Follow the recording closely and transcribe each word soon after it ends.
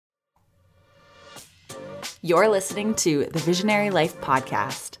You're listening to the Visionary Life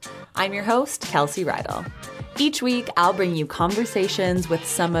Podcast. I'm your host, Kelsey Rydell. Each week, I'll bring you conversations with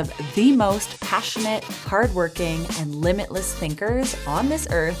some of the most passionate, hardworking, and limitless thinkers on this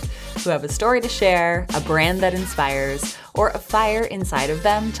earth who have a story to share, a brand that inspires, or a fire inside of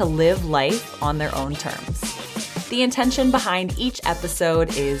them to live life on their own terms. The intention behind each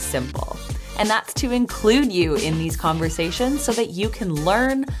episode is simple, and that's to include you in these conversations so that you can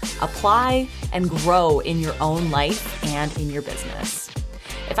learn, apply, and grow in your own life and in your business.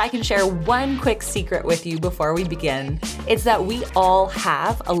 If I can share one quick secret with you before we begin, it's that we all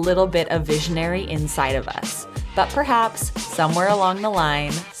have a little bit of visionary inside of us. But perhaps somewhere along the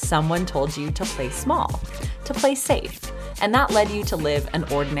line, someone told you to play small, to play safe, and that led you to live an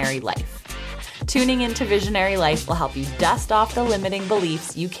ordinary life. Tuning into Visionary Life will help you dust off the limiting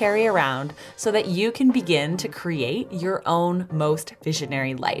beliefs you carry around so that you can begin to create your own most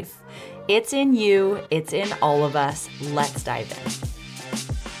visionary life. It's in you, it's in all of us. Let's dive in.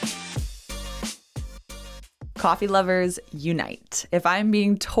 Coffee lovers unite. If I'm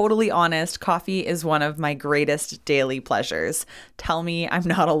being totally honest, coffee is one of my greatest daily pleasures. Tell me I'm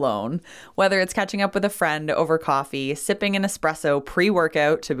not alone. Whether it's catching up with a friend over coffee, sipping an espresso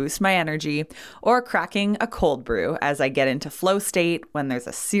pre-workout to boost my energy, or cracking a cold brew as I get into flow state when there's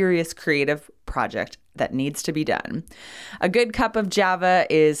a serious creative project that needs to be done. A good cup of Java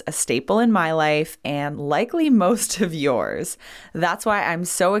is a staple in my life and likely most of yours. That's why I'm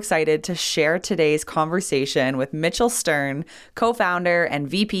so excited to share today's conversation with Mitchell Stern, co-founder and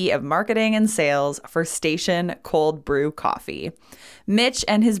VP of Marketing and Sales for Station Cold Brew Coffee. Mitch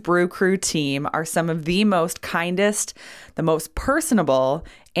and his brew crew team are some of the most kindest, the most personable,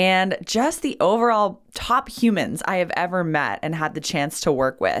 and just the overall top humans I have ever met and had the chance to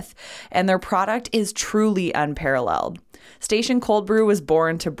work with. And their product is truly unparalleled. Station Cold Brew was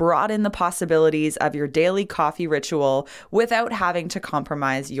born to broaden the possibilities of your daily coffee ritual without having to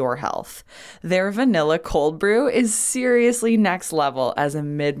compromise your health. Their vanilla cold brew is seriously next level as a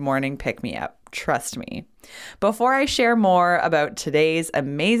mid-morning pick-me-up. Trust me. Before I share more about today's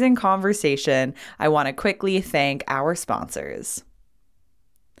amazing conversation, I want to quickly thank our sponsors.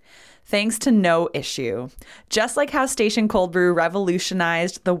 Thanks to No Issue. Just like how Station Cold Brew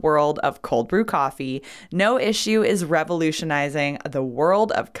revolutionized the world of cold brew coffee, No Issue is revolutionizing the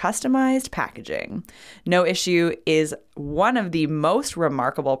world of customized packaging. No Issue is one of the most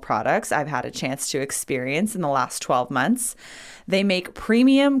remarkable products I've had a chance to experience in the last 12 months. They make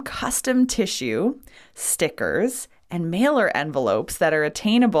premium custom tissue, stickers, and mailer envelopes that are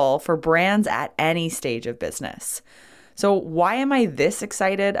attainable for brands at any stage of business. So why am I this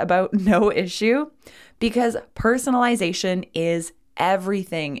excited about No Issue? Because personalization is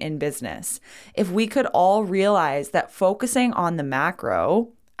everything in business. If we could all realize that focusing on the macro,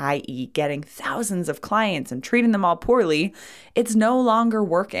 i.e. getting thousands of clients and treating them all poorly, it's no longer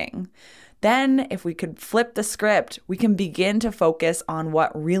working. Then if we could flip the script, we can begin to focus on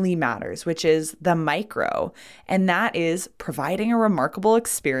what really matters, which is the micro. And that is providing a remarkable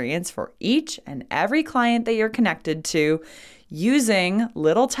experience for each and every client that you're connected to using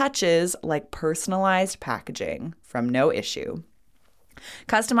little touches like personalized packaging from No Issue.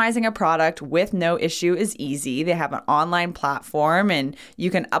 Customizing a product with No Issue is easy. They have an online platform and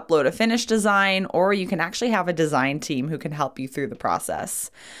you can upload a finished design, or you can actually have a design team who can help you through the process.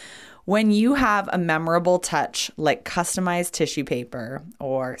 When you have a memorable touch like customized tissue paper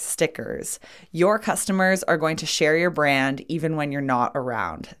or stickers, your customers are going to share your brand even when you're not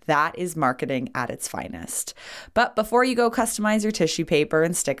around. That is marketing at its finest. But before you go customize your tissue paper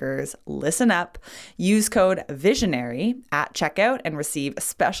and stickers, listen up. Use code VISIONARY at checkout and receive a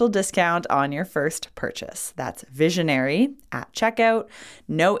special discount on your first purchase. That's VISIONARY at checkout.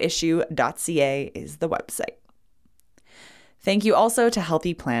 Noissue.ca is the website. Thank you also to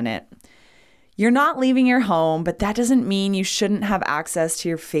Healthy Planet. You're not leaving your home, but that doesn't mean you shouldn't have access to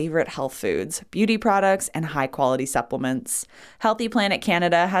your favorite health foods, beauty products, and high-quality supplements. Healthy Planet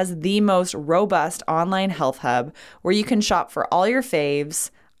Canada has the most robust online health hub where you can shop for all your faves.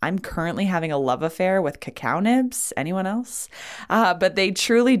 I'm currently having a love affair with cacao nibs. Anyone else? But they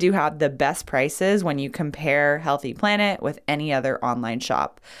truly do have the best prices when you compare Healthy Planet with any other online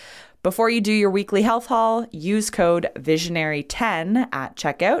shop. Before you do your weekly health haul, use code VISIONARY10 at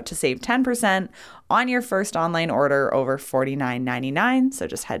checkout to save 10% on your first online order over $49.99. So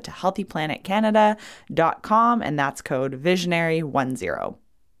just head to healthyplanetcanada.com and that's code VISIONARY10.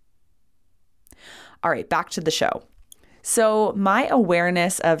 All right, back to the show. So my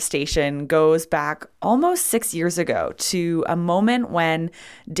awareness of Station goes back almost 6 years ago to a moment when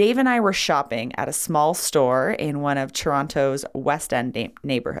Dave and I were shopping at a small store in one of Toronto's West End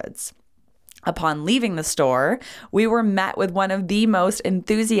neighborhoods. Upon leaving the store, we were met with one of the most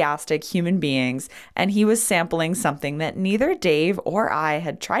enthusiastic human beings, and he was sampling something that neither Dave or I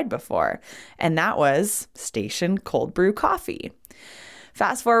had tried before, and that was Station Cold Brew Coffee.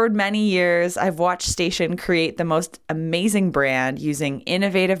 Fast forward many years, I've watched Station create the most amazing brand using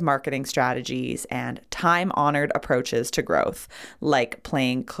innovative marketing strategies and time-honored approaches to growth, like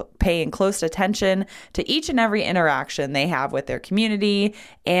paying close attention to each and every interaction they have with their community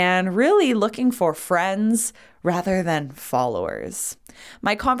and really looking for friends rather than followers.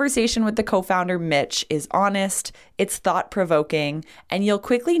 My conversation with the co-founder Mitch is honest, it's thought-provoking, and you'll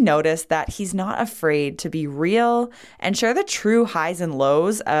quickly notice that he's not afraid to be real and share the true highs and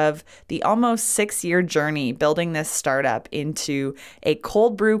lows of the almost 6-year journey building this startup into a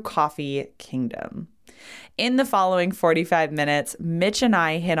cold brew coffee kingdom. In the following 45 minutes, Mitch and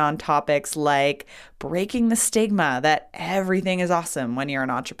I hit on topics like breaking the stigma that everything is awesome when you're an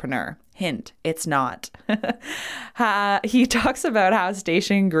entrepreneur. Hint, it's not. He talks about how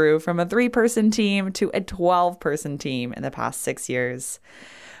Station grew from a 3-person team to a 12-person team in the past 6 years.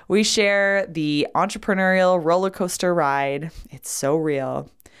 We share the entrepreneurial roller coaster ride. It's so real.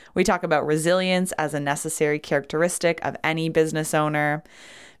 We talk about resilience as a necessary characteristic of any business owner.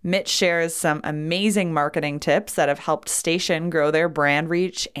 Mitch shares some amazing marketing tips that have helped Station grow their brand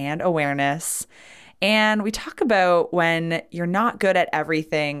reach and awareness. And we talk about when you're not good at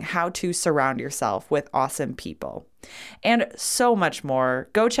everything, how to surround yourself with awesome people. And so much more.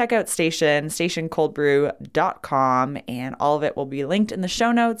 Go check out Station, stationcoldbrew.com, and all of it will be linked in the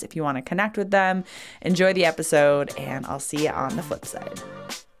show notes if you want to connect with them. Enjoy the episode, and I'll see you on the flip side.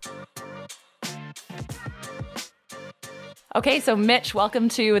 Okay, so Mitch, welcome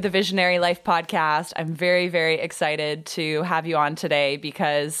to the Visionary Life podcast. I'm very, very excited to have you on today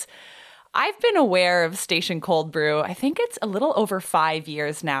because I've been aware of Station Cold Brew. I think it's a little over 5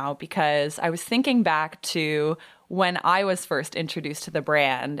 years now because I was thinking back to when I was first introduced to the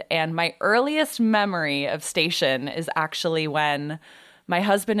brand. And my earliest memory of Station is actually when my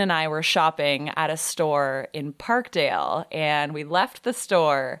husband and I were shopping at a store in Parkdale, and we left the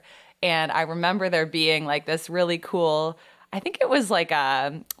store. And I remember there being like this really cool, I think it was like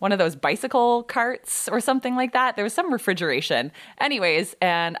one of those bicycle carts or something like that. There was some refrigeration. Anyways,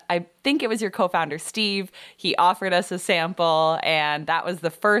 and I think it was your co-founder, Steve. He offered us a sample, and that was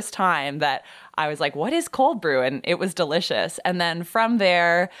the first time that I was like, what is cold brew? And it was delicious. And then from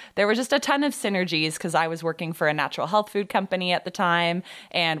there were just a ton of synergies because I was working for a natural health food company at the time,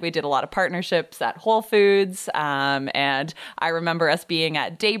 and we did a lot of partnerships at Whole Foods. And I remember us being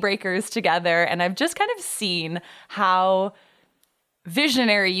at Daybreakers together, and I've just kind of seen how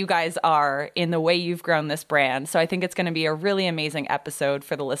visionary you guys are in the way you've grown this brand. So I think it's going to be a really amazing episode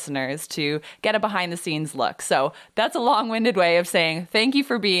for the listeners to get a behind the scenes look. So that's a long-winded way of saying thank you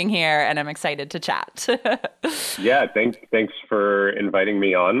for being here, and I'm excited to chat. Yeah, thanks for inviting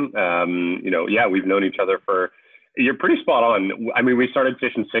me on. We've known each other you're pretty spot on. I mean, we started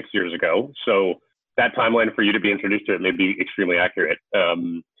Station 6 years ago, so that timeline for you to be introduced to it may be extremely accurate.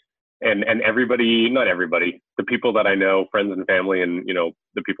 And everybody, not everybody, the people that I know, friends and family, and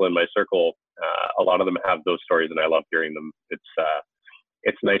the people in my circle, a lot of them have those stories, and I love hearing them.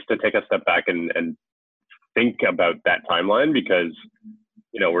 It's nice to take a step back and think about that timeline because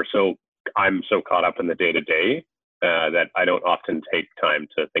I'm so caught up in the day to day that I don't often take time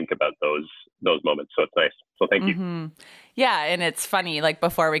to think about those moments. So it's nice. So thank you. Mm-hmm. Yeah. And it's funny, like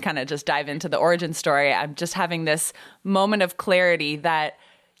before we kind of just dive into the origin story, I'm just having this moment of clarity that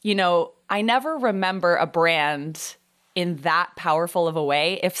I never remember a brand in that powerful of a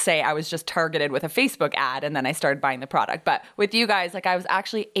way if, say, I was just targeted with a Facebook ad and then I started buying the product. But with you guys, like I was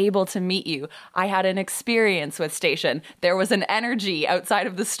actually able to meet you. I had an experience with Station. There was an energy outside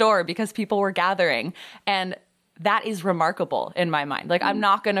of the store because people were gathering. And that is remarkable in my mind. Like I'm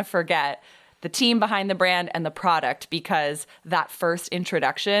not going to forget the team behind the brand and the product because that first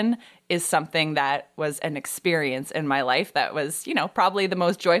introduction is something that was an experience in my life that was, probably the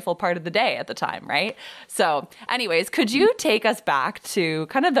most joyful part of the day at the time, right? So anyways, could you take us back to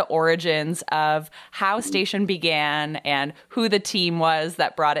kind of the origins of how Station began and who the team was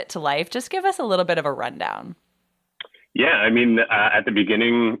that brought it to life? Just give us a little bit of a rundown. Yeah, I mean, at the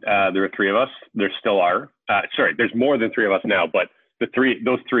beginning, there were 3 of us. There still are. There's more than 3 of us now, but those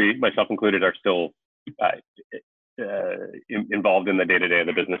three, myself included, are still involved in the day-to-day of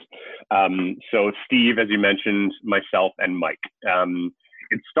the business. So Steve, as you mentioned, myself, and Mike.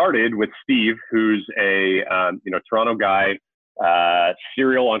 It started with Steve, who's a Toronto guy,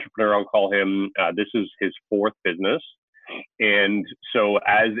 serial entrepreneur, I'll call him. This is his 4th business. And so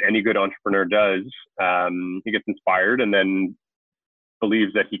as any good entrepreneur does, he gets inspired and then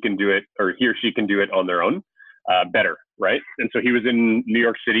believes that he can do it, or he or she can do it on their own better, right? And so he was in New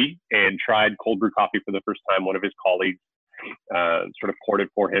York City and tried cold brew coffee for the first time. One of his colleagues sort of poured it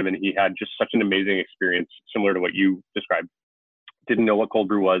for him, and he had just such an amazing experience, similar to what you described. Didn't know what cold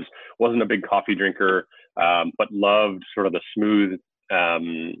brew was, wasn't a big coffee drinker, but loved sort of the smooth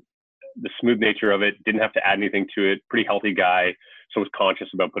nature of it. Didn't have to add anything to it. Pretty healthy guy, so was conscious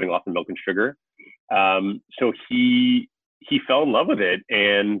about putting off the milk and sugar. So he fell in love with it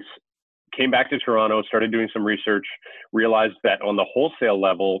and came back to Toronto, started doing some research, realized that on the wholesale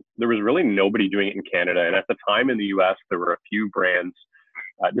level, there was really nobody doing it in Canada. And at the time in the US, there were a few brands.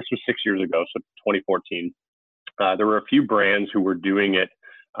 This was 6 years ago, so 2014. There were a few brands who were doing it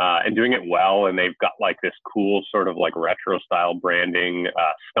and doing it well. And they've got like this cool sort of like retro style branding,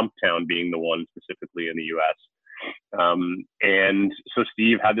 Stumptown being the one specifically in the US. And so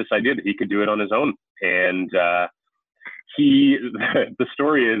Steve had this idea that he could do it on his own. And the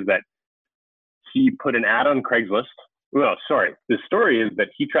story is that he put an ad on Craigslist. Well, sorry. The story is that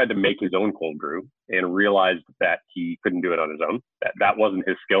he tried to make his own cold brew and realized that he couldn't do it on his own. That wasn't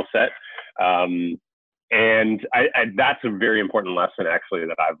his skill set. And that's a very important lesson, actually,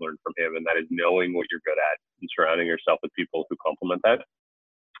 that I've learned from him, and that is knowing what you're good at and surrounding yourself with people who complement that,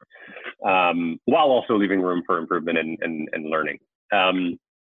 while also leaving room for improvement and learning.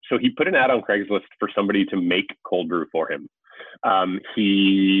 So he put an ad on Craigslist for somebody to make cold brew for him.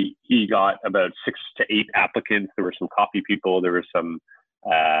 He got about 6 to 8 applicants. There were some coffee people. There were some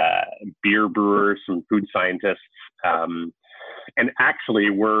beer brewers, some food scientists. And actually,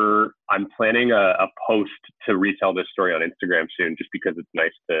 I'm planning a post to retell this story on Instagram soon, just because it's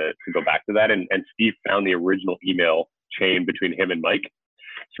nice to go back to that. And Steve found the original email chain between him and Mike.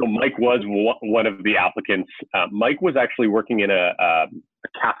 So Mike was one of the applicants. Mike was actually working in a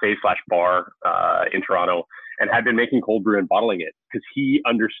cafe/bar in Toronto and had been making cold brew and bottling it because he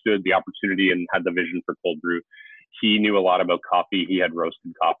understood the opportunity and had the vision for cold brew. He knew a lot about coffee. He had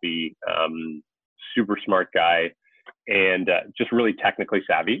roasted coffee, super smart guy, and just really technically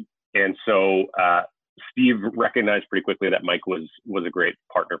savvy. And so Steve recognized pretty quickly that Mike was a great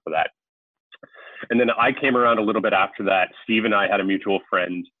partner for that. And then I came around a little bit after that. Steve and I had a mutual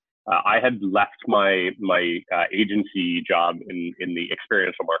friend. I had left my agency job in the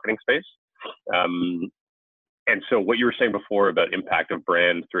experiential marketing space. And so what you were saying before about impact of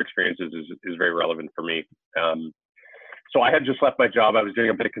brand through experiences is very relevant for me. So I had just left my job. I was doing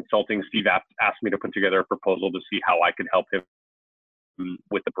a bit of consulting. Steve asked me to put together a proposal to see how I could help him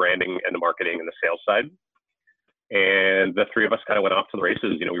with the branding and the marketing and the sales side. And the three of us kind of went off to the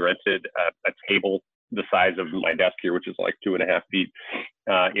races. We rented a table the size of my desk here, which is like 2.5 feet,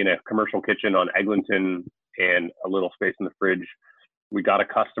 in a commercial kitchen on Eglinton and a little space in the fridge. We got a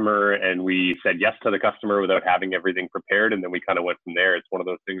customer and we said yes to the customer without having everything prepared. And then we kind of went from there. It's one of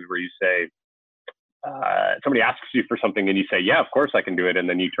those things where you say, somebody asks you for something and you say, yeah, of course I can do it. And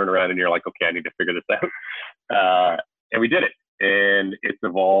then you turn around and you're like, okay, I need to figure this out. And we did it. And it's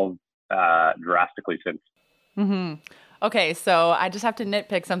evolved drastically since. Mm-hmm. Okay, so I just have to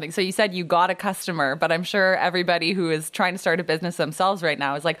nitpick something. So you said you got a customer, but I'm sure everybody who is trying to start a business themselves right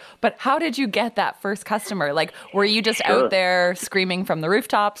now is like, but how did you get that first customer? Like, were you just out there screaming from the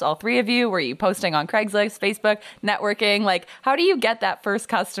rooftops, all three of you? Were you posting on Craigslist, Facebook, networking? Like, how do you get that first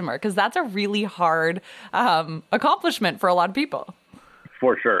customer? Because that's a really hard accomplishment for a lot of people.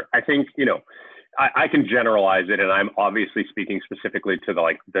 For sure. I think, I can generalize it, and I'm obviously speaking specifically to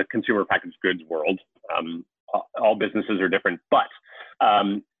the consumer packaged goods world. All businesses are different, but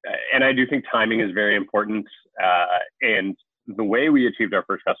and I do think timing is very important. And the way we achieved our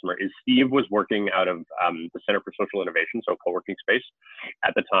first customer is Steve was working out of the Center for Social Innovation, so co-working space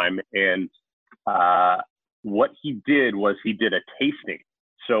at the time. And what he did was he did a tasting.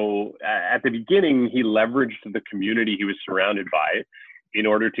 So at the beginning, he leveraged the community he was surrounded by in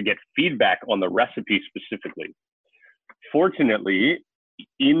order to get feedback on the recipe specifically. Fortunately,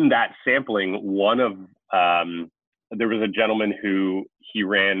 in that sampling, there was a gentleman who he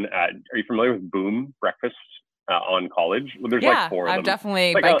ran. Are you familiar with Boom Breakfast on College? Well, there's like 4 of them. I've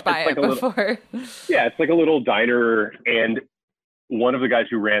definitely biked by it before. It's like a little diner. And one of the guys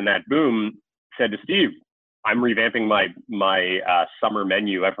who ran that Boom said to Steve, I'm revamping my summer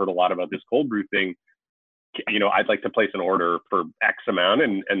menu. I've heard a lot about this cold brew thing. I'd like to place an order for X amount,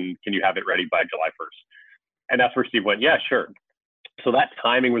 and can you have it ready by July 1st? And that's where Steve went, yeah, sure. So that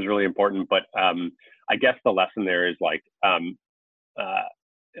timing was really important, but I guess the lesson there is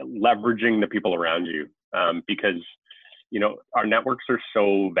leveraging the people around you, because our networks are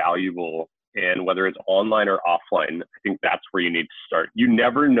so valuable, and whether it's online or offline, I think that's where you need to start. You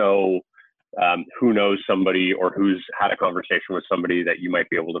never know who knows somebody or who's had a conversation with somebody that you might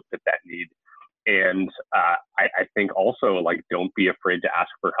be able to fit that need. And I think also, like, don't be afraid to ask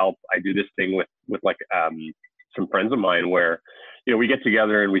for help. I do this thing with like some friends of mine where, we get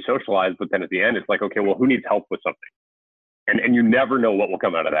together and we socialize, but then at the end it's like, okay, well, who needs help with something? And you never know what will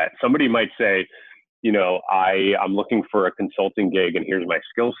come out of that. Somebody might say, I'm looking for a consulting gig and here's my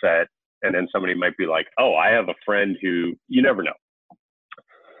skill set. And then somebody might be like, oh, I have a friend who, you never know.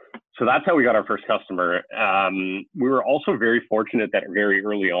 So that's how we got our first customer. We were also very fortunate that very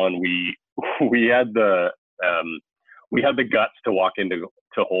early on, we had the guts to walk into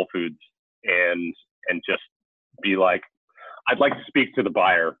Whole Foods and just be like, I'd like to speak to the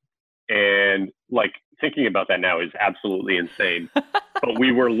buyer. And like, thinking about that now is absolutely insane. But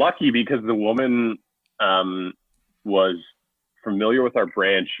we were lucky because the woman was familiar with our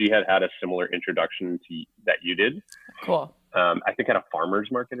brand. She had a similar introduction to that you did. Cool. I think at a farmer's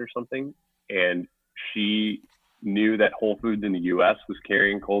market or something. And she knew that Whole Foods in the US was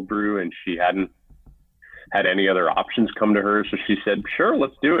carrying cold brew and she hadn't had any other options come to her. So she said, sure,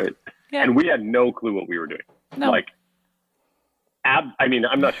 let's do it. Yeah. And we had no clue what we were doing. No. Like, I mean,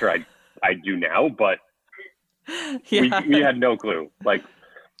 I'm not sure I do now, but yeah. we had no clue. Like,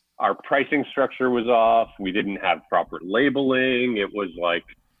 our pricing structure was off. We didn't have proper labeling. It was like,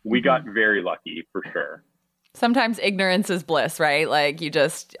 we got very lucky for sure. Sometimes ignorance is bliss, right? Like, you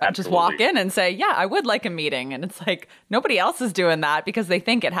just walk in and say, yeah, I would like a meeting. And it's like, nobody else is doing that because they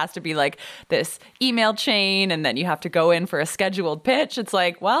think it has to be like this email chain and then you have to go in for a scheduled pitch. It's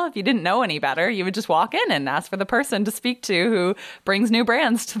like, well, if you didn't know any better, you would just walk in and ask for the person to speak to who brings new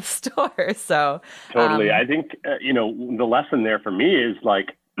brands to the store. So totally. I think, the lesson there for me is like,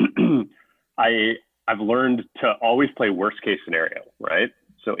 I've learned to always play worst case scenario, right?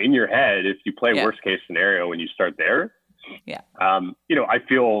 So in your head, if you play worst case scenario and you start there, I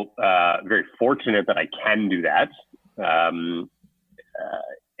feel very fortunate that I can do that.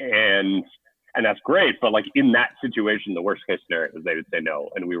 And that's great. But like, in that situation, the worst case scenario is they would say no.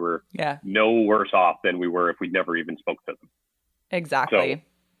 And we were no worse off than we were if we'd never even spoke to them. Exactly. So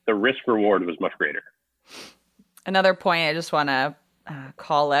the risk reward was much greater. Another point I just want to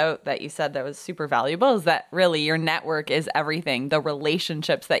call out that you said that was super valuable is that really your network is everything, the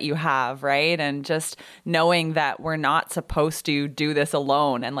relationships that you have, right? And just knowing that we're not supposed to do this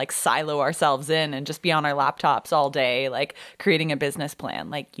alone and like silo ourselves in and just be on our laptops all day, like creating a business plan.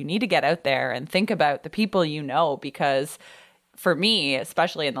 Like, you need to get out there and think about the people you know, because for me,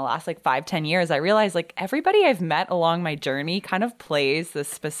 especially in the last like 5-10 years, I realized like everybody I've met along my journey kind of plays this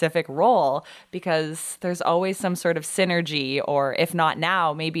specific role because there's always some sort of synergy, or if not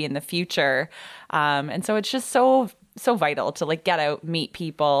now, maybe in the future. And so it's just so vital to like get out, meet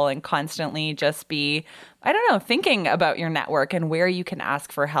people, and constantly just be, I don't know, thinking about your network and where you can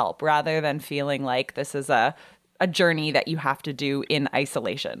ask for help rather than feeling like this is a journey that you have to do in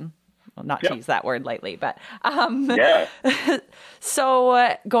isolation. Well, not to use that word lightly, but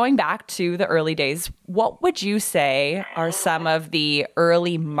so going back to the early days, what would you say are some of the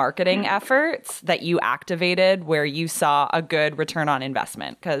early marketing efforts that you activated where you saw a good return on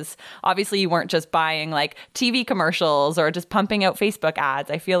investment? Because obviously you weren't just buying like TV commercials or just pumping out Facebook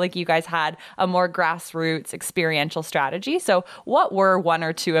ads. I feel like you guys had a more grassroots experiential strategy. So what were one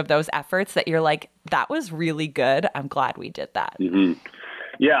or two of those efforts that you're like, that was really good, I'm glad we did that? Mm-hmm.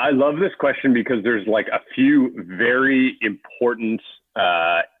 Yeah, I love this question because there's like a few very important,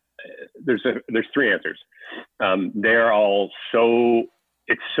 there's three answers. They're all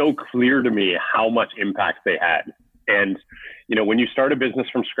it's so clear to me how much impact they had. And, when you start a business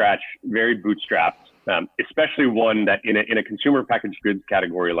from scratch, very bootstrapped, especially one that in a consumer packaged goods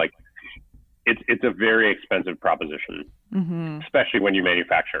category, like it's a very expensive proposition, especially when you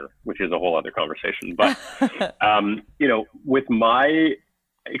manufacture, which is a whole other conversation. But, with my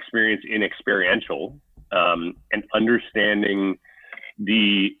experience in experiential and understanding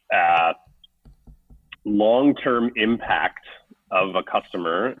the long-term impact of a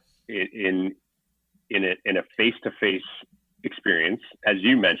customer in a face-to-face experience, as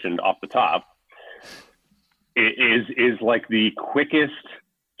you mentioned off the top, is like the quickest,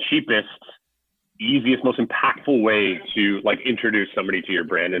 cheapest, easiest, most impactful way to like introduce somebody to your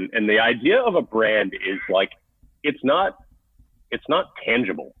brand. And the idea of a brand is like, it's not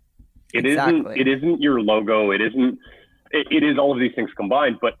tangible. It isn't your logo. It is all of these things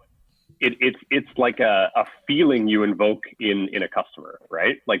combined, but it's like a feeling you invoke in a customer,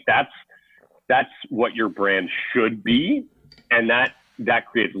 right? Like that's what your brand should be. And that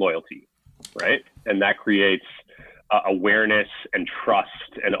creates loyalty, right? And that creates awareness and trust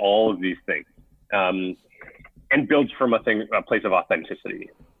and all of these things, and builds from a place of authenticity.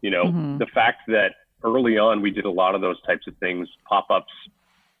 The fact that early on we did a lot of those types of things, pop-ups,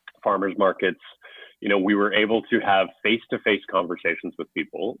 farmers markets, we were able to have face-to-face conversations with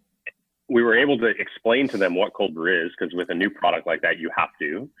people. We were able to explain to them what cold brew is, because with a new product like that, you have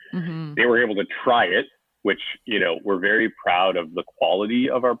to. They were able to try it, which, we're very proud of the quality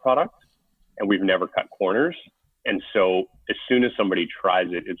of our product, and we've never cut corners. And so as soon as somebody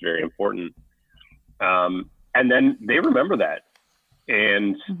tries it, it's very important. And then they remember that.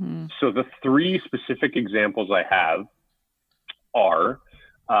 And so the 3 specific examples I have are,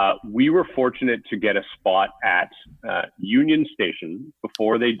 we were fortunate to get a spot at Union Station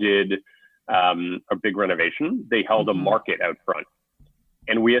before they did a big renovation. They held a market out front,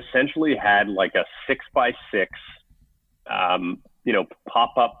 and we essentially had like a 6x6,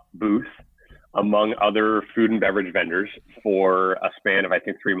 pop-up booth among other food and beverage vendors for a span of, I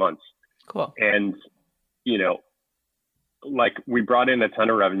think, 3 months. Cool. And, we brought in a ton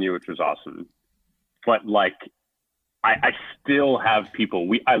of revenue, which was awesome. But I still have people,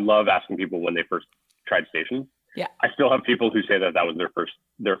 I love asking people when they first tried Station. Yeah. I still have people who say that was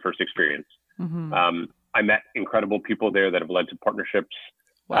their first experience. I met incredible people there that have led to partnerships.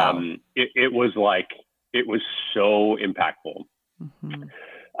 Wow. It was so impactful.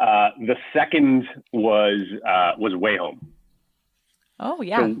 The second was Way Home. Oh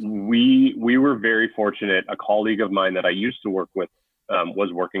yeah. So we were very fortunate. A colleague of mine that I used to work with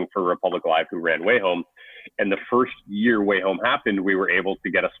was working for Republic Live, who ran Way Home. And the first year Way Home happened, we were able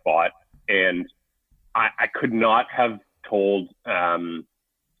to get a spot. And I could not have told, I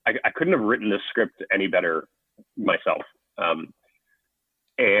couldn't have written this script any better myself.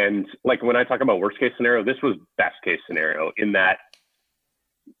 And when I talk about worst case scenario, this was best case scenario, in that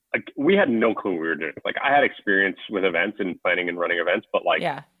we had no clue what we were doing. I had experience with events and planning and running events, but we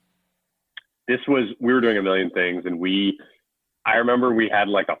were doing a million things. And I remember we had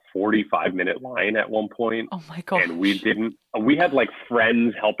a 45-minute line at one point. Oh my God. And we had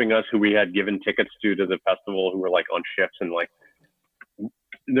friends helping us who we had given tickets to the festival, who were on shifts. And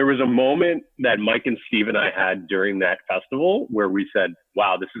there was a moment that Mike and Steve and I had during that festival where we said,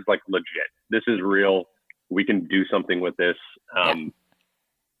 wow, this is legit. This is real. We can do something with this.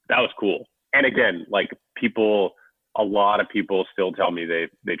 That was cool. And again, a lot of people still tell me they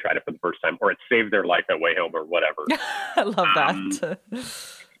tried it for the first time, or it saved their life at Way Home or whatever. I love that.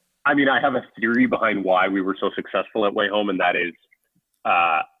 I mean, I have a theory behind why we were so successful at Way Home, and that is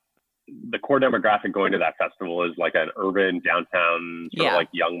the core demographic going to that festival is an urban downtown sort of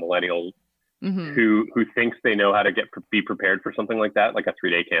young millennial who thinks they know how to be prepared for something like that, like a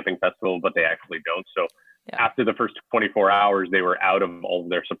 3-day camping festival, but they actually don't. So after the first 24 hours, they were out of all of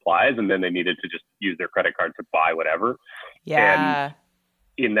their supplies, and then they needed to just use their credit card to buy whatever. Yeah. And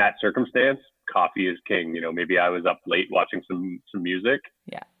in that circumstance, coffee is king. Maybe I was up late watching some music.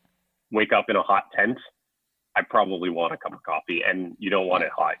 Yeah. Wake up in a hot tent. I probably want a cup of coffee, and you don't want it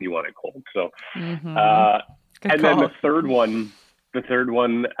hot. You want it cold. So, and then the third one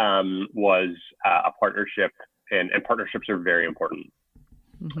was a partnership, and partnerships are very important.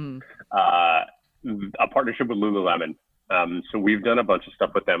 A partnership with Lululemon. So we've done a bunch of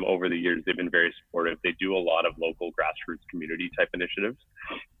stuff with them over the years. They've been very supportive. They do a lot of local grassroots community type initiatives.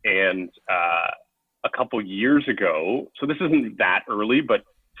 And a couple years ago, so this isn't that early, but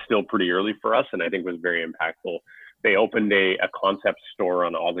still pretty early for us, and I think was very impactful. They opened a concept store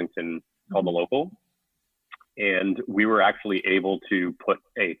on Ossington called The Local. And we were actually able to put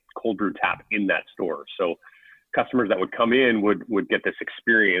a cold brew tap in that store. So customers that would come in would get this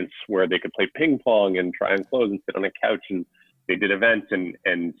experience where they could play ping pong and try on clothes and sit on a couch, and they did events, and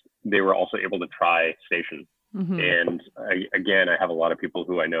they were also able to try Station. And I have a lot of people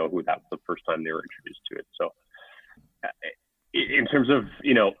who I know who that was the first time they were introduced to it. So in terms of,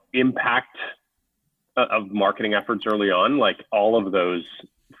 impact of marketing efforts early on, all of those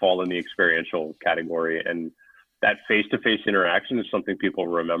fall in the experiential category, and that face-to-face interaction is something people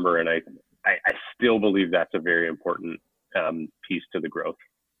remember. And I still believe that's a very important piece to the growth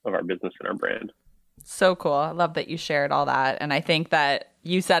of our business and our brand. So cool. I love that you shared all that. And I think that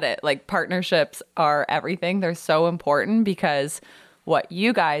you said it, partnerships are everything. They're so important, because what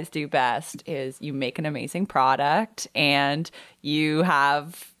you guys do best is you make an amazing product, and you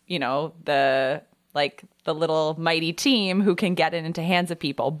have, the little mighty team who can get it into hands of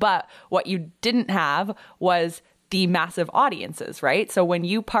people. But what you didn't have was the massive audiences, right? So when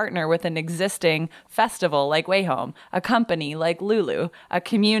you partner with an existing festival like Way Home, a company like Lulu, a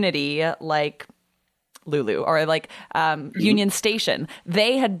community like Lulu or like Union Station.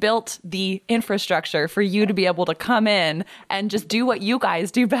 They had built the infrastructure for you to be able to come in and just do what you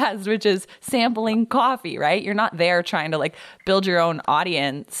guys do best, which is sampling coffee, right? You're not there trying to like build your own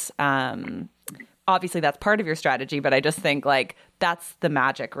audience. Obviously that's part of your strategy, but I just think like that's the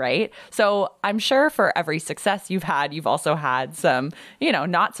magic, right? So I'm sure for every success you've had, you've also had some,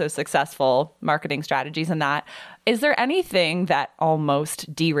 not so successful marketing strategies in that. Is there anything that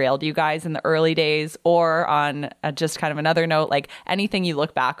almost derailed you guys in the early days, or on just kind of another note, like anything you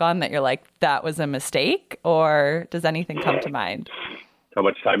look back on that you're like, that was a mistake, or does anything come to mind? How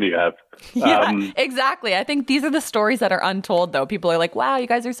much time do you have? Yeah, exactly. I think these are the stories that are untold, though. People are like, wow, you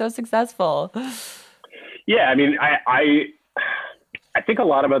guys are so successful. Yeah, I mean, I think a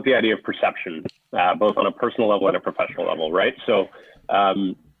lot about the idea of perception, both on a personal level and a professional level, right? So,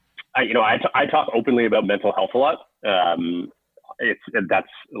 I talk openly about mental health a lot. That's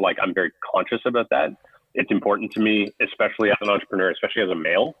like, I'm very conscious about that. It's important to me, especially as an entrepreneur, especially as a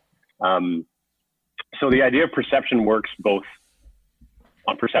male. So the idea of perception works both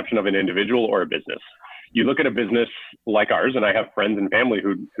on perception of an individual or a business. You look at a business like ours, and I have friends and family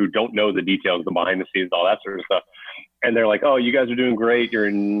who don't know the details, the behind the scenes, all that sort of stuff. And they're like, oh, you guys are doing great. You're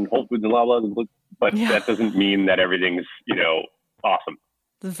in Whole Foods and blah, blah, blah. But that doesn't mean that everything's, awesome.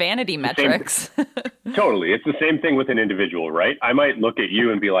 Vanity metrics. Totally. It's the same thing with an individual, right? I might look at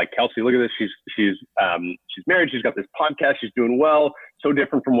you and be like, Kelsey, look at this. She's married. She's got this podcast. She's doing well. So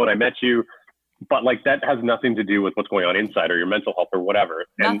different from when I met you. But like, that has nothing to do with what's going on inside or your mental health or whatever.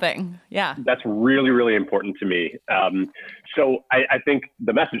 And nothing. Yeah. That's really, really important to me. So I think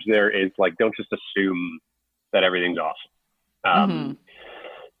the message there is like, don't just assume that everything's awesome.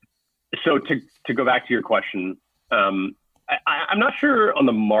 So to go back to your question, I'm not sure on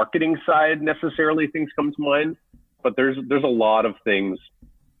the marketing side necessarily things come to mind, but there's a lot of things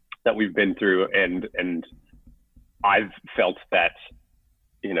that we've been through, and I've felt that,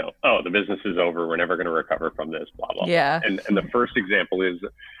 the business is over. We're never going to recover from this, blah, blah, yeah. blah. And the first example is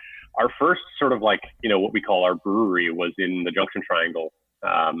our first sort of like, what we call our brewery was in the Junction Triangle,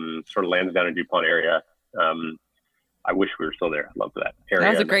 sort of Lansdowne and DuPont area. I wish we were still there. I love that area.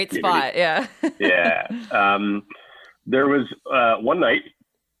 That was a great spot. Yeah. Yeah. There was one night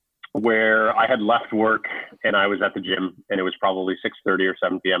where I had left work and I was at the gym, and it was probably 6:30 or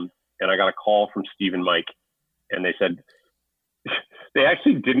 7 p.m. And I got a call from Steve and Mike, and they said, they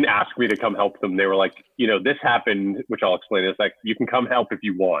actually didn't ask me to come help them. They were like, this happened, which I'll explain. It's like, you can come help if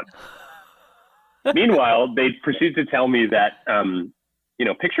you want. Meanwhile, they proceeded to tell me that,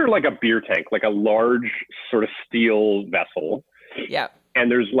 picture like a beer tank, like a large sort of steel vessel. Yeah. And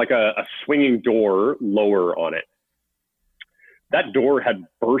there's like a swinging door lower on it. That door had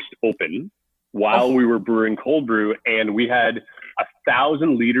burst open while we were brewing cold brew, and we had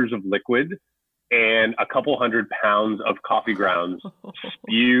 1,000 liters of liquid and a couple 100 pounds of coffee grounds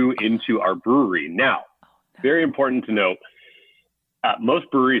spew into our brewery. Now, very important to note, most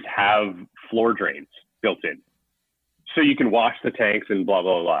breweries have floor drains built in, so you can wash the tanks and blah,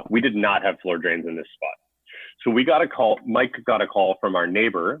 blah, blah. We did not have floor drains in this spot. So we got a call, Mike got a call from our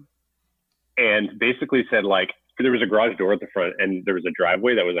neighbor, and basically said, like, there was a garage door at the front and there was a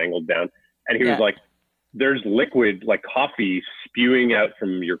driveway that was angled down. And he was like, there's liquid, like coffee, spewing out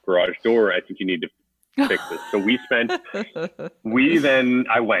from your garage door. I think you need to fix this. So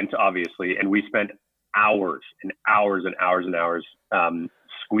I went, obviously, and we spent hours and hours and hours and hours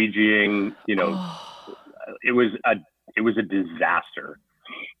squeegeeing. It was a disaster.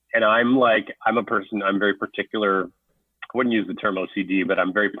 And I'm a person, I'm very particular. I wouldn't use the term OCD, but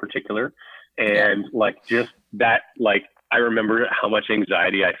I'm very particular. And like, just that, like, I remember how much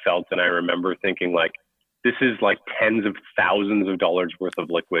anxiety I felt. And I remember thinking, like, this is like tens of thousands of dollars worth of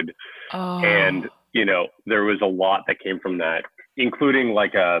liquid. And, there was a lot that came from that, including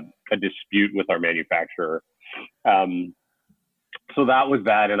like a dispute with our manufacturer. So that was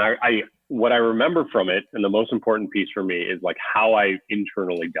that. And I what I remember from it, and the most important piece for me, is like how I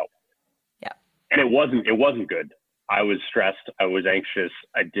internally dealt with it. Yeah. And it wasn't good. I was stressed. I was anxious.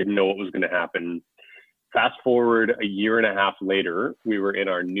 I didn't know what was going to happen. Fast forward a year and a half later, we were in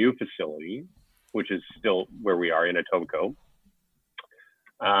our new facility, which is still where we are in Etobicoke,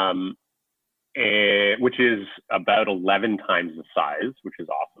 which is about 11 times the size, which is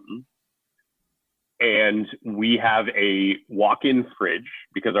awesome. And we have a walk-in fridge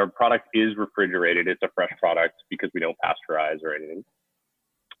because our product is refrigerated. It's a fresh product because we don't pasteurize or anything.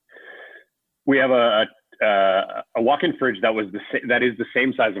 We have a walk-in fridge that is the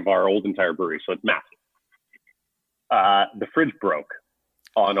same size of our old entire brewery, so it's massive. The fridge broke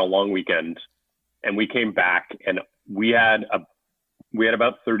on a long weekend, and we came back, and we had we had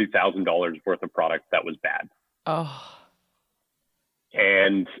about $30,000 worth of product that was bad. Oh.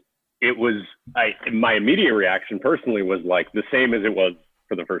 And it was, my immediate reaction personally was like the same as it was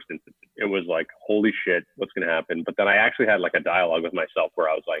for the first instance. It was like, holy shit, what's going to happen? But then I actually had like a dialogue with myself where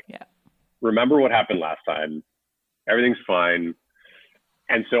I was like, remember what happened last time? Everything's fine.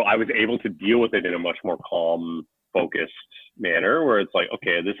 And so I was able to deal with it in a much more calm, focused manner where it's like,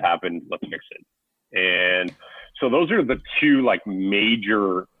 okay, this happened, let's fix it. And so those are the two like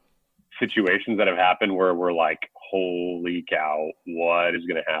major situations that have happened where we're like, holy cow, what is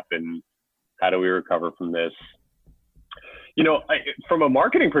going to happen? How do we recover from this? You know, from a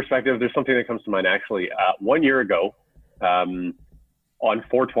marketing perspective, there's something that comes to mind actually. 1 year ago, on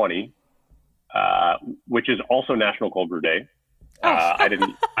 4/20, which is also National Cold Brew Day. I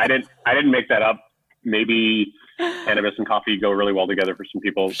didn't make that up. Maybe cannabis and coffee go really well together for some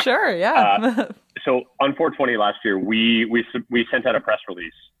people. Sure, yeah. So on 4/20 last year, we sent out a press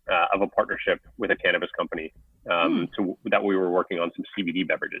release of a partnership with a cannabis company that we were working on some CBD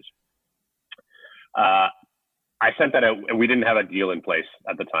beverages. I sent that out, and we didn't have a deal in place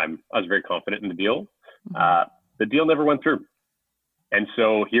at the time. I was very confident in the deal. The deal never went through. And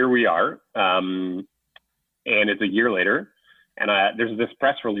so here we are, and it's a year later, and there's this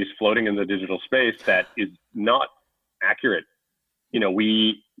press release floating in the digital space that is not accurate. You know,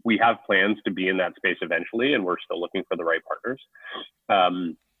 we have plans to be in that space eventually, and we're still looking for the right partners.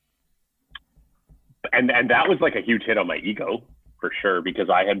 And that was like a huge hit on my ego for sure, because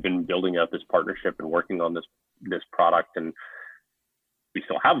I had been building out this partnership and working on this product, and we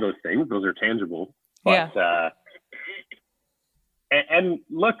still have those things. Those are tangible. But, and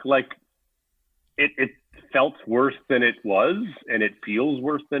look, like it felt worse than it was, and it feels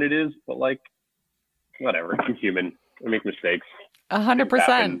worse than it is, but like, whatever, I'm human. I make mistakes.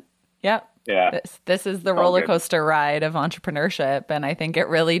 100%. Yep. Yeah. This is the roller coaster ride of entrepreneurship. And I think it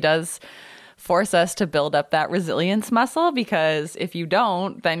really does force us to build up that resilience muscle, because if you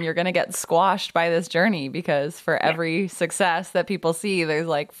don't, then you're going to get squashed by this journey, because for every success that people see, there's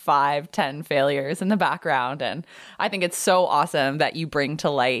like 5-10 failures in the background. And I think it's so awesome that you bring to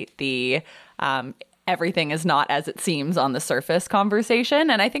light the everything is not as it seems on the surface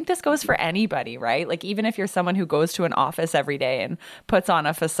conversation. And I think this goes for anybody, right? Like, even if you're someone who goes to an office every day and puts on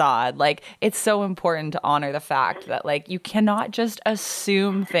a facade, like, it's so important to honor the fact that, like, you cannot just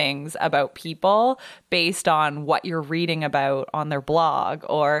assume things about people based on what you're reading about on their blog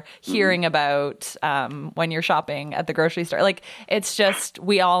or hearing about when you're shopping at the grocery store. Like, it's just,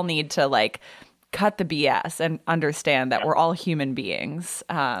 we all need to, like, cut the BS and understand that we're all human beings.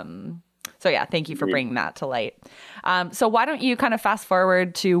 So yeah, thank you for bringing that to light. So why don't you kind of fast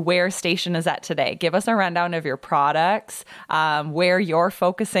forward to where Station is at today? Give us a rundown of your products, where you're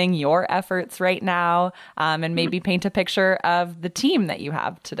focusing your efforts right now, and maybe paint a picture of the team that you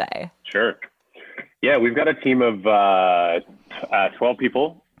have today. Sure. Yeah, we've got a team of 12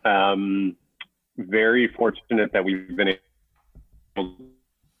 people. Very fortunate that we've been able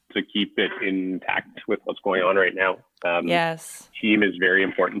to keep it intact with what's going on right now. Yes. Team is very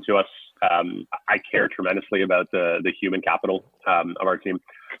important to us. I care tremendously about the human capital of our team.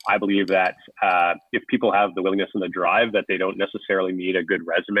 I believe that if people have the willingness and the drive, that they don't necessarily need a good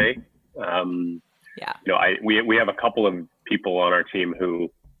resume. Yeah. You know, we have a couple of people on our team who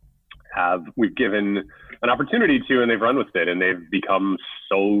we've given an opportunity to, and they've run with it, and they've become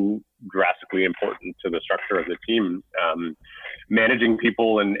so drastically important to the structure of the team. Managing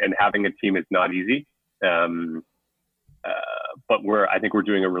people and having a team is not easy. But I think we're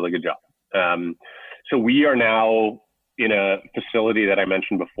doing a really good job. So we are now in a facility that I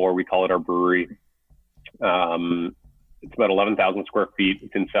mentioned before. We call it our brewery. It's about 11,000 square feet.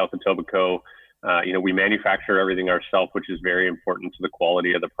 It's in south of Etobicoke. You know, we manufacture everything ourselves, which is very important to the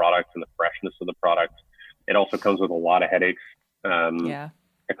quality of the product and the freshness of the product. It also comes with a lot of headaches. A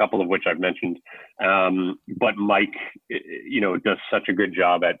couple of which I've mentioned. But Mike, you know, does such a good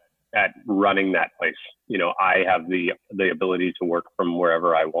job at running that place. You know, I have the ability to work from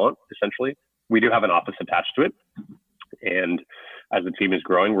wherever I want, essentially. We do have an office attached to it. And as the team is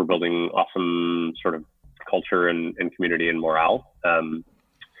growing, we're building awesome sort of culture and community and morale.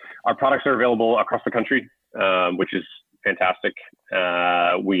 Our products are available across the country, which is fantastic.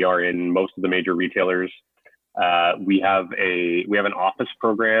 We are in most of the major retailers. We have an office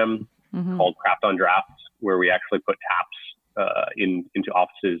program called Craft on Draft, where we actually put taps into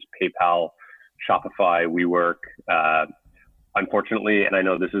offices, PayPal, Shopify, WeWork. Unfortunately, and I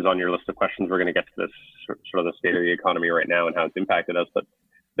know this is on your list of questions, we're going to get to this sort of the state of the economy right now and how it's impacted us. But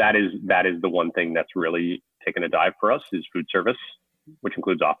that is the one thing that's really taken a dive for us is food service, which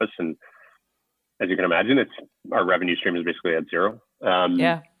includes office. And as you can imagine, our revenue stream is basically at zero.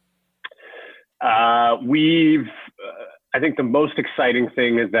 Yeah. I think the most exciting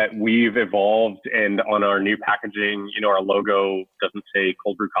thing is that we've evolved, and on our new packaging, our logo doesn't say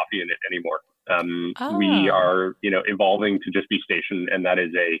cold brew coffee in it anymore. We are, evolving to just be Station, and that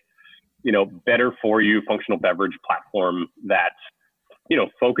is a, better for you functional beverage platform that,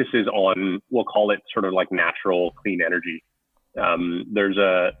 focuses on, we'll call it sort of like natural clean energy. There's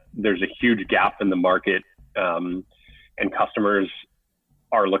a huge gap in the market, and customers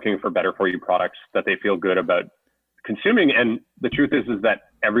are looking for better for you products that they feel good about consuming. And the truth is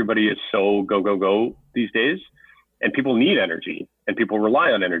that everybody is so go these days, and people need energy, and people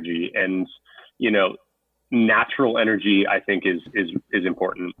rely on energy, and, natural energy, I think is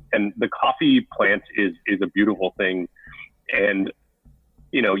important. And the coffee plant is a beautiful thing. And,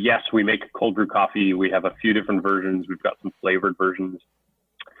 yes, we make cold brew coffee. We have a few different versions. We've got some flavored versions.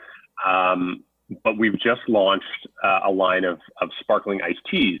 But we've just launched a line of sparkling iced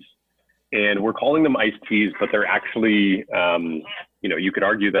teas, and we're calling them iced teas, but they're actually, you could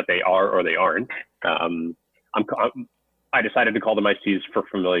argue that they are or they aren't. I decided to call them iced teas for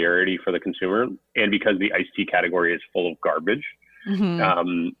familiarity for the consumer, and because the iced tea category is full of garbage.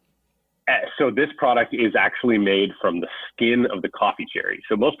 Mm-hmm. So this product is actually made from the skin of the coffee cherry.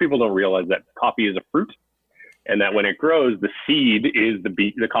 So most people don't realize that coffee is a fruit, and that when it grows, the seed is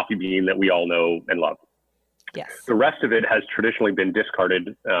the coffee bean that we all know and love. Yes. The rest of it has traditionally been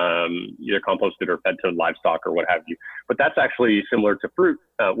discarded, either composted or fed to livestock or what have you. But that's actually similar to fruit,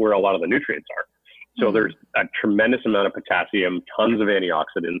 where a lot of the nutrients are. So there's a tremendous amount of potassium, tons of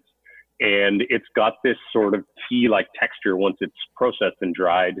antioxidants, and it's got this sort of tea-like texture once it's processed and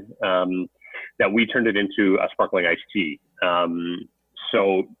dried, that we turned it into a sparkling iced tea.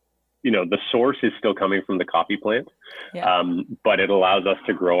 So, the source is still coming from the coffee plant, but it allows us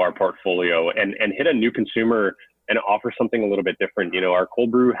to grow our portfolio and hit a new consumer and offer something a little bit different. Our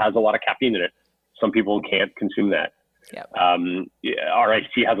cold brew has a lot of caffeine in it. Some people can't consume that. Yep. Our iced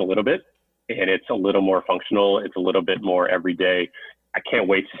tea has a little bit, and it's a little more functional. It's a little bit more everyday. I can't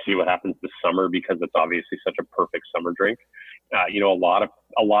wait to see what happens this summer, because it's obviously such a perfect summer drink. A lot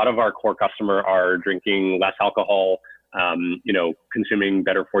of our core customer are drinking less alcohol, consuming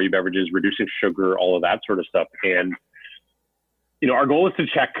better for you beverages, reducing sugar, all of that sort of stuff. And, our goal is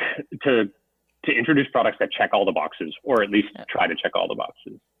to introduce products that check all the boxes, or at least try to check all the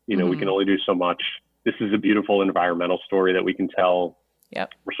boxes. We can only do so much. This is a beautiful environmental story that we can tell.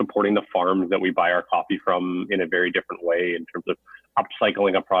 Yep. We're supporting the farms that we buy our coffee from in a very different way, in terms of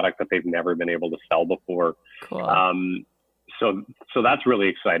upcycling a product that they've never been able to sell before. Cool. So that's really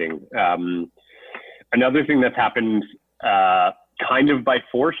exciting. Another thing that's happened kind of by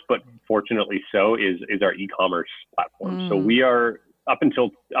force, but fortunately so, is our e-commerce platform. So we are, up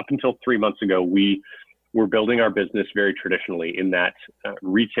until 3 months ago, we were building our business very traditionally, in that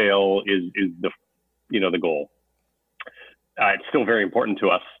retail is the goal. It's still very important to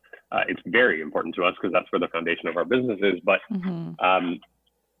us. It's very important to us because that's where the foundation of our business is. But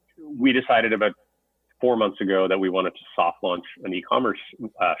we decided about 4 months ago that we wanted to soft launch an e-commerce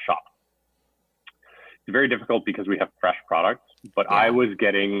shop. It's very difficult because we have fresh products, but I was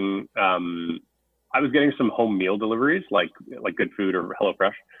getting some home meal deliveries, like Good Food or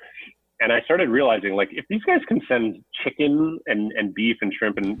HelloFresh. And I started realizing, like, if these guys can send chicken and beef and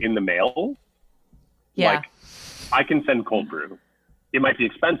shrimp in the mail, like, I can send cold brew. It might be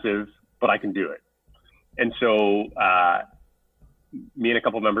expensive, but I can do it. And so me and a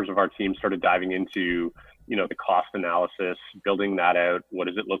couple of members of our team started diving into, the cost analysis, building that out. What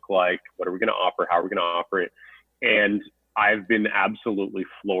does it look like? What are we going to offer? How are we going to offer it? And I've been absolutely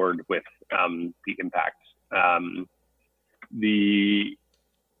floored with the impact.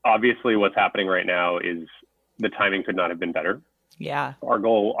 Obviously what's happening right now is the timing could not have been better. Yeah. Our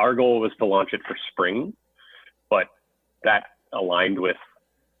goal was to launch it for spring, but that aligned with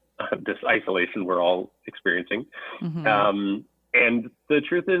this isolation we're all experiencing. And the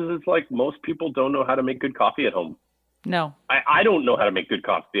truth is like, most people don't know how to make good coffee at home. No. I don't know how to make good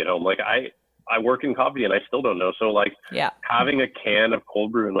coffee at home. Like, I work in coffee and I still don't know. So like, having a can of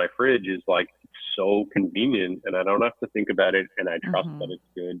cold brew in my fridge is like so convenient, and I don't have to think about it, and I trust that it's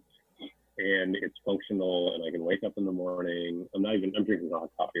good and it's functional, and I can wake up in the morning. I'm drinking hot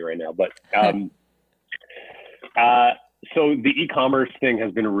coffee right now, but so the e-commerce thing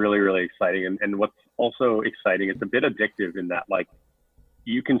has been really, really exciting. And what's also exciting, it's a bit addictive in that, like,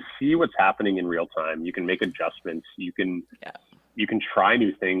 you can see what's happening in real time. You can make adjustments. You can try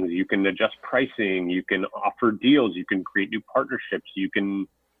new things. You can adjust pricing. You can offer deals. You can create new partnerships. You can,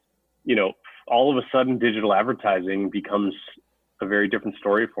 all of a sudden digital advertising becomes a very different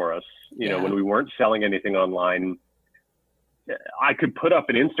story for us. You know, Yeah. when we weren't selling anything online, I could put up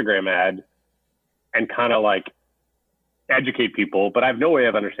an Instagram ad and kind of like educate people, but I have no way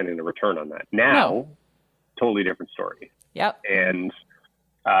of understanding the return on that. Now, No. totally different story. Yep. And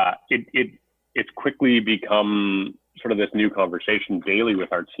it's quickly become sort of this new conversation daily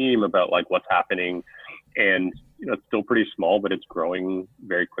with our team about like what's happening. And, you know, it's still pretty small, but it's growing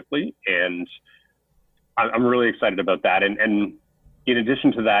very quickly. And I'm really excited about that. And in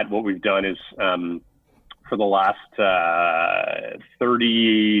addition to that, what we've done is for the last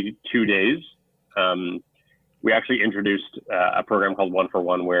 32 days, we actually introduced a program called One for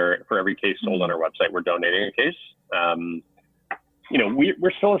One, where for every case sold on our website, we're donating a case. You know,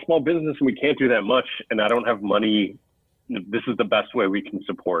 we're still a small business and we can't do that much. And I don't have money. This is the best way we can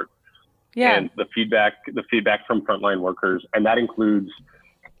support. Yeah. And the feedback from frontline workers, and that includes,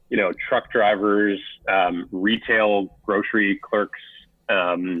 you know, truck drivers, retail, grocery clerks,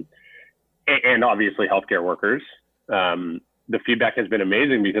 and obviously healthcare workers. The feedback has been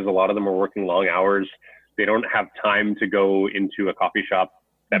amazing because a lot of them are working long hours. They don't have time to go into a coffee shop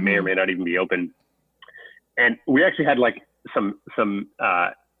that may or may not even be open. And we actually had like some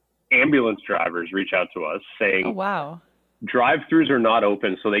ambulance drivers reach out to us saying, Oh, wow. drive-throughs are not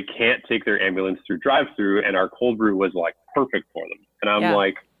open, so they can't take their ambulance through drive-through, and our cold brew was like perfect for them. And I'm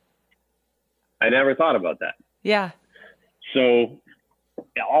like, I never thought about that. Yeah. So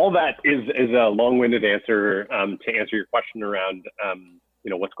all that is a long-winded answer to answer your question around you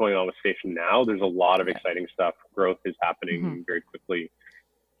know, what's going on with Station now. There's a lot of exciting stuff. Growth is happening very quickly.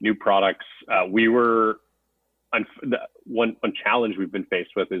 New products. One challenge we've been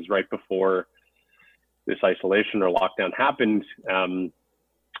faced with is right before this isolation or lockdown happened.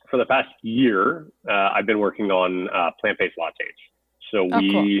 For the past year, I've been working on plant-based lattes. So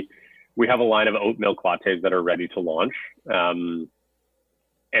we have a line of oat milk lattes that are ready to launch. And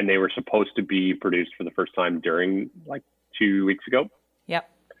they were supposed to be produced for the first time during like 2 weeks ago. Yep.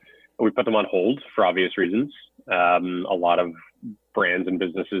 We put them on hold for obvious reasons. A lot of brands and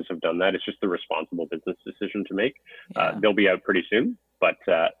businesses have done that. It's just the responsible business decision to make. They'll be out pretty soon, but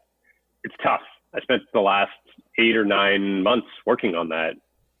it's tough. I spent the last 8 or 9 months working on that,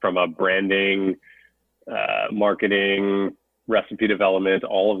 from a branding, marketing, recipe development,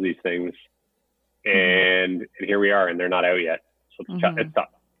 all of these things. And here we are, and they're not out yet. So it's tough.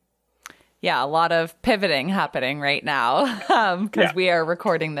 Yeah, a lot of pivoting happening right now because we are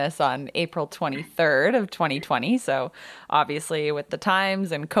recording this on April 23rd of 2020. So obviously with the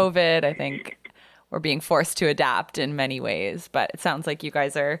times and COVID, I think we're being forced to adapt in many ways. But it sounds like you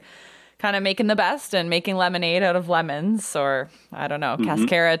guys are kind of making the best and making lemonade out of lemons, or I don't know,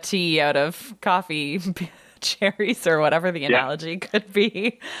 cascara tea out of coffee cherries, or whatever the analogy could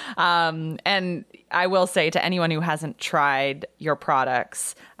be. And I will say to anyone who hasn't tried your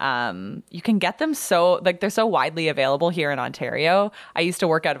products, you can get them they're so widely available here in Ontario. I used to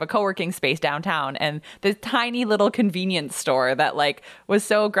work out of a co-working space downtown, and this tiny little convenience store that like was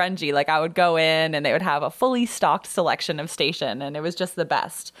so grungy. Like I would go in and they would have a fully stocked selection of Station, and it was just the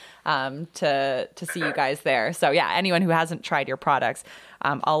best to see you guys there. So yeah, anyone who hasn't tried your products,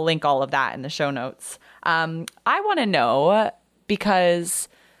 I'll link all of that in the show notes. I want to know, because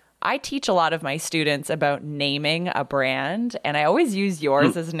I teach a lot of my students about naming a brand, and I always use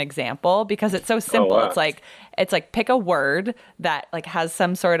yours as an example because it's so simple. It's like pick a word that like has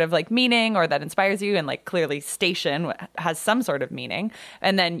some sort of like meaning or that inspires you, and like clearly Station has some sort of meaning,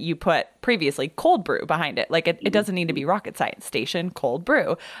 and then you put previously cold brew behind it. Like it doesn't need to be rocket science. Station cold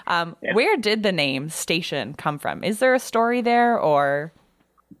brew. Where did the name Station come from? Is there a story there, or?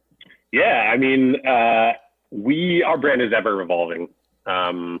 Yeah, I mean, our brand is ever evolving.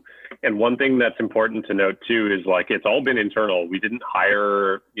 And one thing that's important to note too is like, it's all been internal. We didn't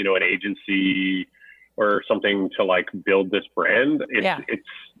hire, you know, an agency or something to like build this brand.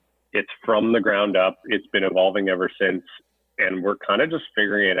 It's from the ground up. It's been evolving ever since, and we're kind of just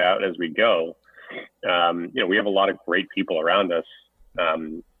figuring it out as we go. You know, we have a lot of great people around us.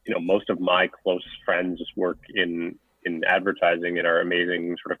 You know, most of my close friends work in advertising and are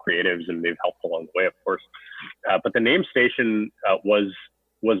amazing sort of creatives, and they've helped along the way, of course. But the name Station was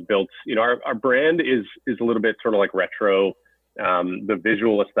built, you know, our brand is a little bit sort of like retro. The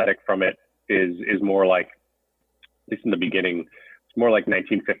visual aesthetic from it is more like, at least in the beginning, it's more like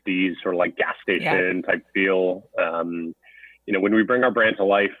 1950s sort of like gas station type feel. You know, when we bring our brand to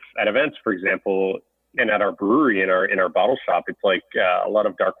life at events, for example, and at our brewery, in our bottle shop, it's like a lot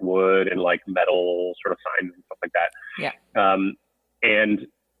of dark wood and like metal sort of signs and stuff like that.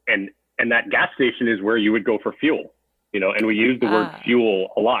 And that gas station is where you would go for fuel, you know, and we use the word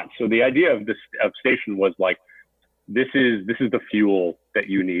fuel a lot. So the idea of Station was like, this is the fuel that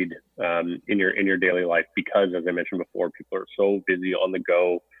you need in your daily life, because as I mentioned before, people are so busy on the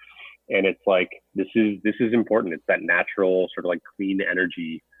go, and it's like this is important. It's that natural sort of like clean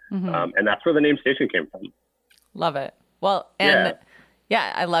energy, and that's where the name Station came from. Love it. Well, and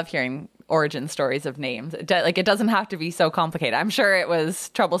yeah, I love hearing origin stories of names. It doesn't have to be so complicated. I'm sure it was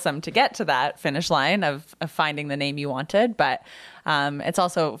troublesome to get to that finish line of finding the name you wanted, but it's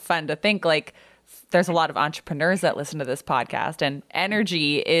also fun to think like there's a lot of entrepreneurs that listen to this podcast, and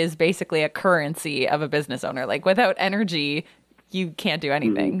energy is basically a currency of a business owner. Like without energy, you can't do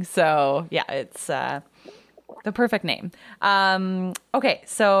anything. So yeah, it's the perfect name. Okay,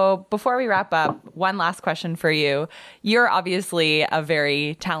 so before we wrap up, one last question for you. You're obviously a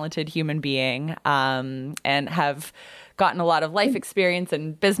very talented human being, and have gotten a lot of life experience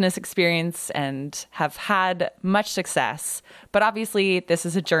and business experience and have had much success. But obviously, this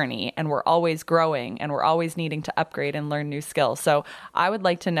is a journey, and we're always growing, and we're always needing to upgrade and learn new skills. So I would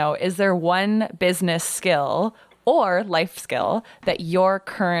like to know, is there one business skill or life skill that you're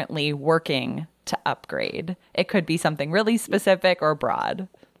currently working to upgrade? It could be something really specific or broad.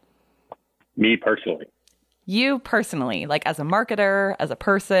 Me personally. You personally, like as a marketer, as a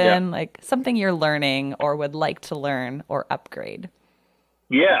person, like something you're learning or would like to learn or upgrade.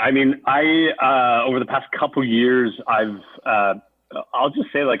 Yeah, I mean, I over the past couple years, I'll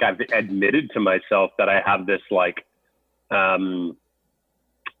just say like I've admitted to myself that I have this like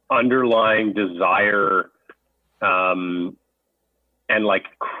underlying desire and like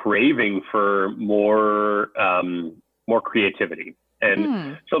craving for more creativity.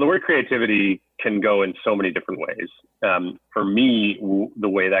 And so the word creativity can go in so many different ways. For me, the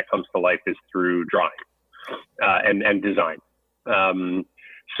way that comes to life is through drawing and design.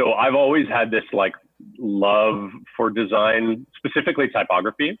 So I've always had this like love for design, specifically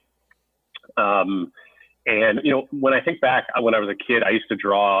typography. And, you know, when I think back, when I was a kid, I used to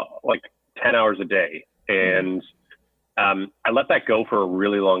draw like 10 hours a day. And I let that go for a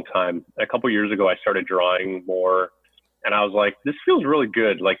really long time. A couple of years ago, I started drawing more, and I was like, this feels really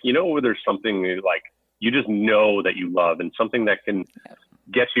good. Like, you know, where there's something like you just know that you love, and something that can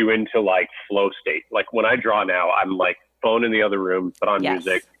get you into like flow state. Like when I draw now, I'm like phone in the other room, put on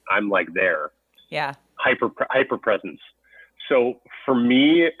music. I'm like there. Yeah. Hyper presence. So for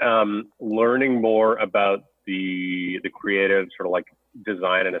me, learning more about the creative sort of like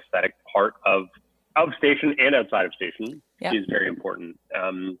design and aesthetic part of Station and outside of Station is very important.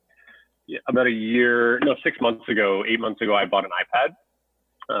 About 8 months ago, I bought an iPad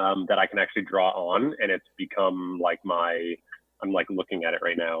that I can actually draw on, and it's become like I'm like looking at it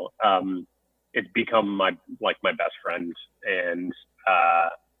right now. It's become my best friend, and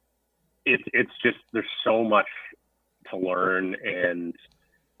it's just, there's so much to learn, and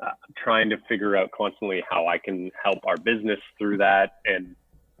trying to figure out constantly how I can help our business through that. And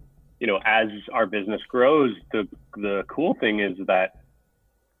you know, as our business grows, the cool thing is that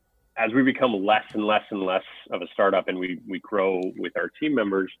as we become less and less and less of a startup, and we grow with our team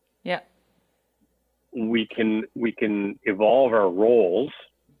members, we can evolve our roles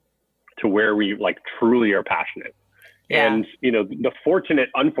to where we like truly are passionate. And you know, the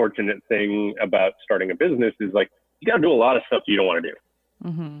unfortunate thing about starting a business is like you got to do a lot of stuff you don't want to do.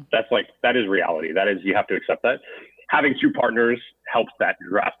 That is reality. That is, you have to accept that. Having two partners helps that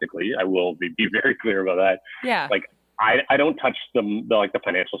drastically. I will be very clear about that. Yeah. Like I don't touch the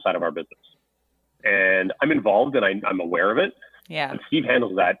financial side of our business, and I'm involved, and I'm aware of it. Yeah. And Steve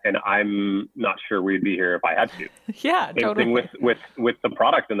handles that, and I'm not sure we'd be here if I had to. Yeah. Same thing with the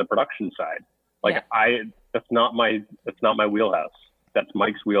product and the production side. Like that's not my wheelhouse. That's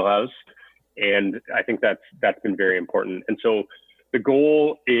Mike's wheelhouse, and I think that's been very important. And so the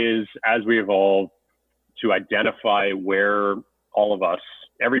goal is, as we evolve, to identify where all of us,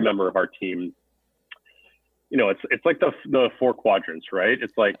 every member of our team, you know, it's like the four quadrants, right?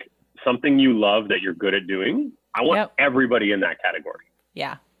 It's like something you love that you're good at doing. I want everybody in that category.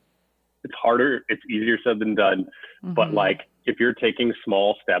 Yeah. It's harder. It's easier said than done. But like, if you're taking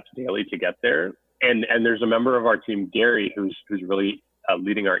small steps daily to get there, and there's a member of our team, Gary, who's really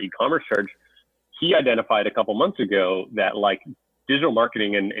leading our e-commerce charge. He identified a couple months ago that like digital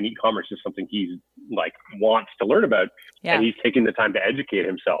marketing and e-commerce is something he's like wants to learn about, and he's taking the time to educate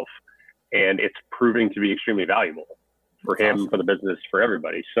himself, and it's proving to be extremely valuable for him, for the business, for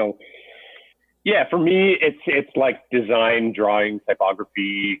everybody. So yeah, for me, it's like design, drawing,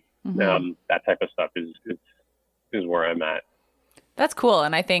 typography, that type of stuff is where I'm at. That's cool.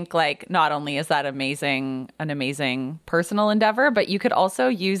 And I think like not only is that an amazing personal endeavor, but you could also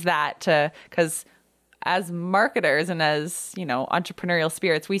use that because as marketers and as, entrepreneurial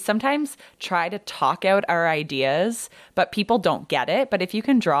spirits, we sometimes try to talk out our ideas, but people don't get it. But if you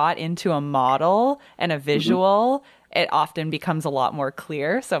can draw it into a model and a visual, it often becomes a lot more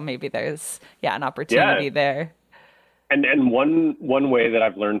clear. So maybe there's, an opportunity there. And one way that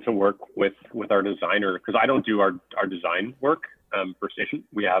I've learned to work with our designer, because I don't do our design work for Station.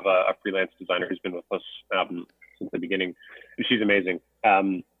 We have a freelance designer who's been with us since the beginning, and she's amazing.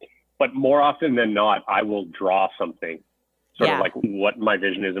 But more often than not, I will draw something, sort of like what my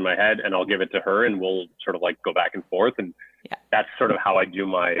vision is in my head, and I'll give it to her, and we'll sort of like go back and forth. And that's sort of how I do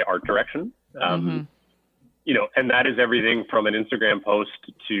my art direction. And that is everything from an Instagram post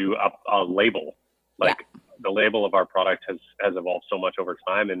to a label. The label of our product has evolved so much over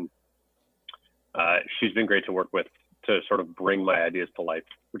time, and she's been great to work with to sort of bring my ideas to life,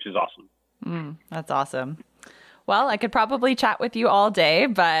 which is awesome. That's awesome. Well, I could probably chat with you all day,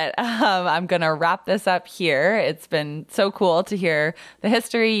 but I'm going to wrap this up here. It's been so cool to hear the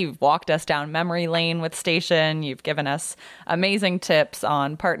history. You've walked us down memory lane with Station. You've given us amazing tips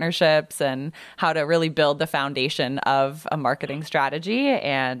on partnerships and how to really build the foundation of a marketing strategy.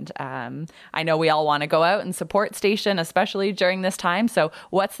 And I know we all want to go out and support Station, especially during this time. So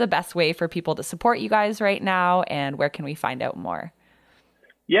what's the best way for people to support you guys right now, and where can we find out more?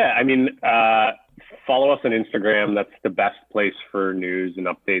 Yeah, follow us on Instagram. That's the best place for news and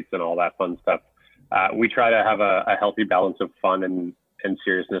updates and all that fun stuff. We try to have a healthy balance of fun and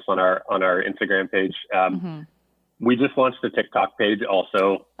seriousness on our Instagram page. We just launched a TikTok page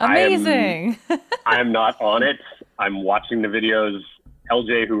also. Amazing. I am not on it. I'm watching the videos.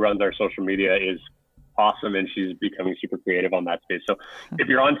 LJ, who runs our social media, is awesome, and she's becoming super creative on that space. So if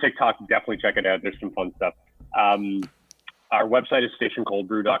you're on TikTok, definitely check it out. There's some fun stuff. Our website is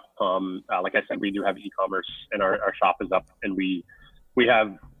stationcoldbrew.com. Like I said, we do have e-commerce, and our shop is up, and we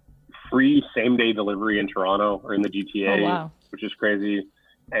have free same-day delivery in Toronto or in the GTA, which is crazy,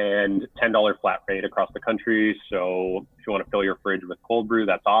 and $10 flat rate across the country. So if you want to fill your fridge with cold brew,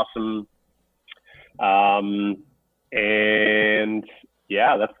 that's awesome. And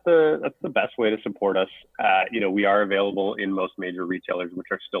yeah, that's the best way to support us. We are available in most major retailers, which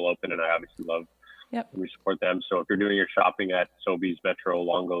are still open, and I obviously love. Yep. We support them. So if you're doing your shopping at Sobeys, Metro,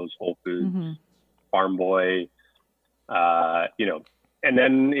 Longo's, Whole Foods, Farm Boy, and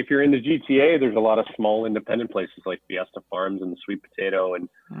then if you're in the GTA, there's a lot of small independent places like Fiesta Farms and the Sweet Potato and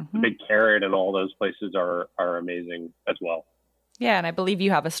the Big Carrot, and all those places are amazing as well. Yeah, and I believe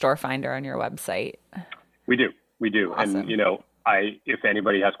you have a store finder on your website. We do. Awesome. And if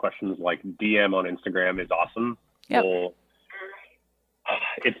anybody has questions, like DM on Instagram is awesome. Yep.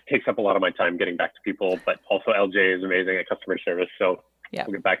 It takes up a lot of my time getting back to people, but also LJ is amazing at customer service. So we'll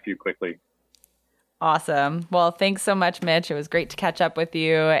get back to you quickly. Awesome. Well, thanks so much, Mitch. It was great to catch up with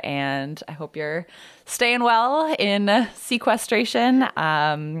you, and I hope you're staying well in sequestration.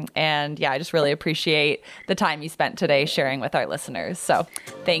 I just really appreciate the time you spent today sharing with our listeners. So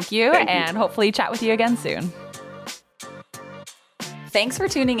thank you, and hopefully chat with you again soon. Thanks for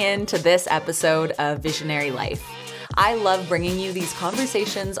tuning in to this episode of Visionary Life. I love bringing you these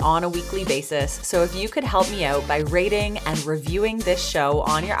conversations on a weekly basis, so if you could help me out by rating and reviewing this show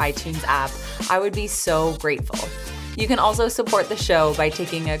on your iTunes app, I would be so grateful. You can also support the show by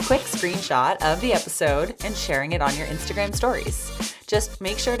taking a quick screenshot of the episode and sharing it on your Instagram stories. Just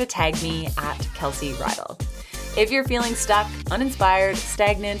make sure to tag me at Kelsey Rydell. If you're feeling stuck, uninspired,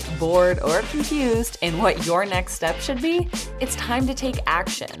 stagnant, bored, or confused in what your next step should be, it's time to take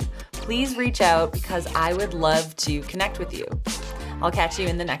action. Please reach out because I would love to connect with you. I'll catch you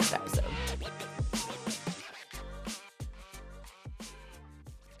in the next episode.